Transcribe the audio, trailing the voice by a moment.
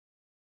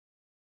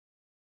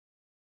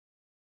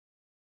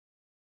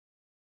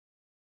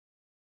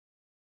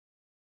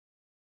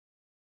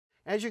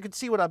As you can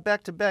see with our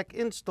back-to-back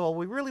install,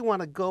 we really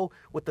want to go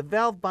with the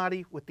valve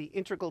body with the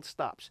integral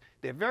stops.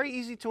 They're very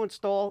easy to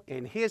install,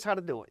 and here's how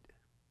to do it.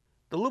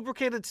 The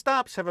lubricated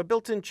stops have a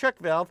built-in check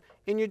valve,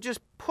 and you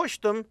just push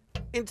them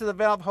into the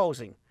valve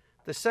housing.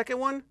 The second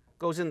one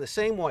goes in the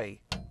same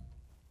way.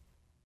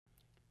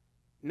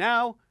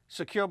 Now,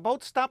 secure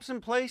both stops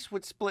in place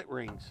with split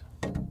rings.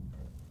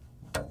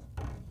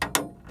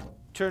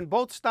 Turn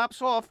both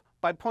stops off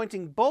by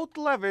pointing both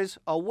levers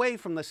away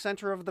from the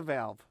center of the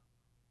valve.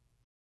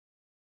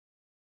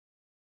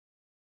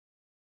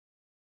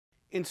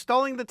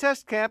 Installing the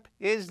test cap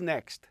is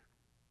next.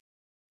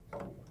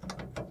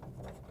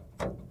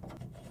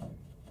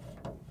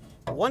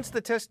 Once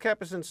the test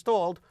cap is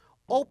installed,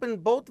 open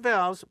both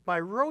valves by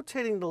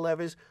rotating the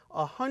levers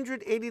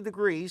 180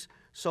 degrees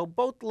so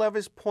both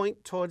levers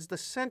point towards the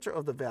center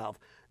of the valve.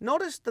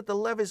 Notice that the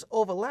levers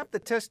overlap the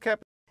test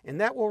cap, and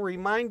that will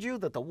remind you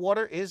that the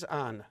water is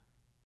on.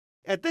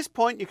 At this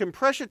point, you can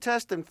pressure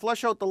test and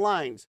flush out the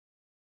lines.